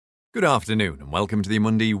Good afternoon and welcome to the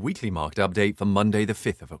Amundi Weekly Market Update for Monday the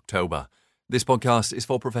 5th of October. This podcast is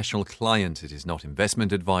for professional clients. It is not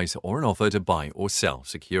investment advice or an offer to buy or sell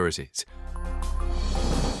securities.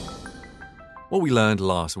 What we learned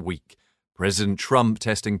last week. President Trump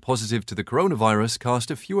testing positive to the coronavirus cast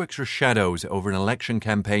a few extra shadows over an election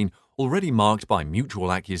campaign already marked by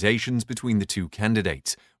mutual accusations between the two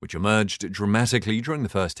candidates, which emerged dramatically during the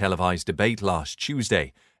first televised debate last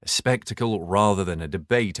Tuesday, a spectacle rather than a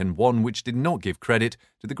debate and one which did not give credit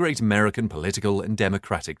to the great American political and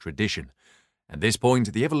democratic tradition. At this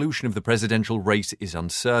point, the evolution of the presidential race is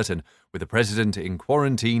uncertain, with the president in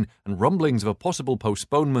quarantine and rumblings of a possible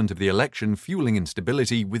postponement of the election fueling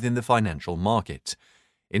instability within the financial markets.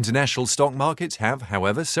 International stock markets have,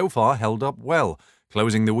 however, so far held up well,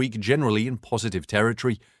 closing the week generally in positive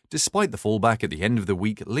territory, despite the fallback at the end of the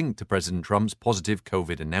week linked to President Trump's positive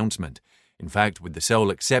COVID announcement. In fact, with the sole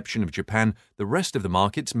exception of Japan, the rest of the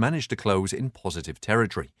markets managed to close in positive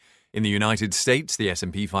territory. In the United States, the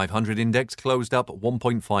S&P 500 index closed up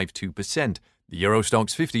 1.52%. The Euro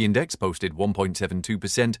Stoxx 50 index posted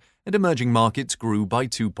 1.72%, and emerging markets grew by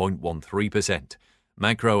 2.13%.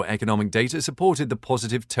 Macroeconomic data supported the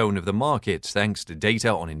positive tone of the markets thanks to data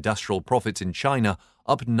on industrial profits in China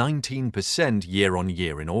up 19%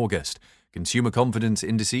 year-on-year in August. Consumer confidence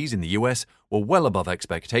indices in the US were well above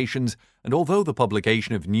expectations, and although the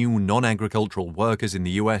publication of new non-agricultural workers in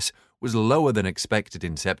the US was lower than expected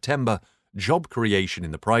in September, job creation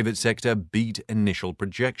in the private sector beat initial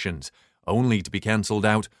projections, only to be cancelled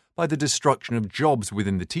out by the destruction of jobs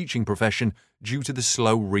within the teaching profession due to the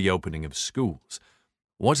slow reopening of schools.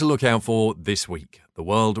 What to look out for this week? The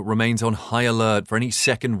world remains on high alert for any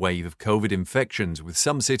second wave of COVID infections, with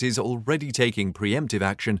some cities already taking preemptive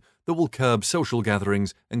action that will curb social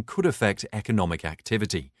gatherings and could affect economic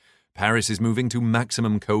activity. Paris is moving to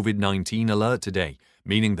maximum COVID-19 alert today,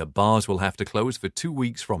 meaning that bars will have to close for 2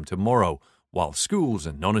 weeks from tomorrow, while schools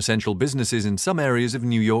and non-essential businesses in some areas of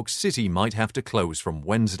New York City might have to close from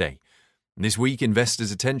Wednesday. This week,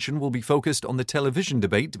 investors' attention will be focused on the television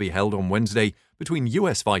debate to be held on Wednesday between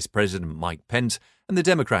U.S. Vice President Mike Pence and the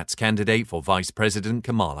Democrats' candidate for Vice President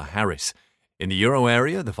Kamala Harris. In the euro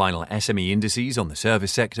area, the final SME indices on the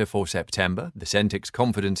service sector for September, the Centix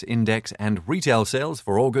Confidence Index and retail sales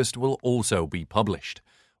for August will also be published.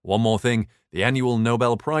 One more thing, the annual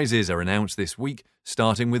Nobel Prizes are announced this week,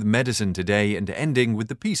 starting with medicine today and ending with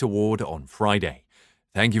the Peace Award on Friday.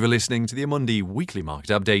 Thank you for listening to the Amundi Weekly Market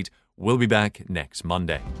Update. We'll be back next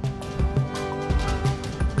Monday.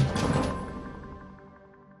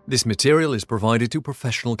 This material is provided to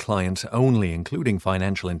professional clients only, including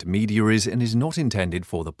financial intermediaries, and is not intended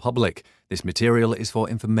for the public. This material is for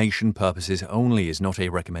information purposes only, is not a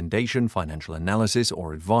recommendation, financial analysis,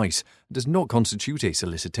 or advice, and does not constitute a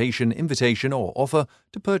solicitation, invitation, or offer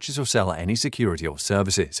to purchase or sell any security or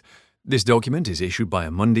services. This document is issued by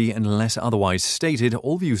Amundi, and unless otherwise stated,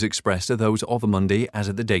 all views expressed are those of Amundi as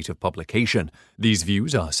at the date of publication. These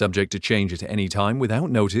views are subject to change at any time without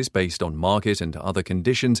notice based on market and other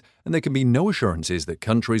conditions, and there can be no assurances that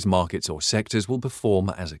countries, markets, or sectors will perform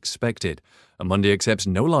as expected. Amundi accepts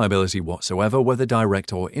no liability whatsoever, whether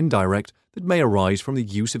direct or indirect, that may arise from the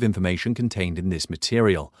use of information contained in this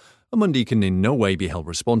material. Amundi can in no way be held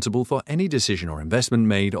responsible for any decision or investment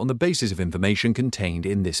made on the basis of information contained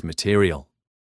in this material.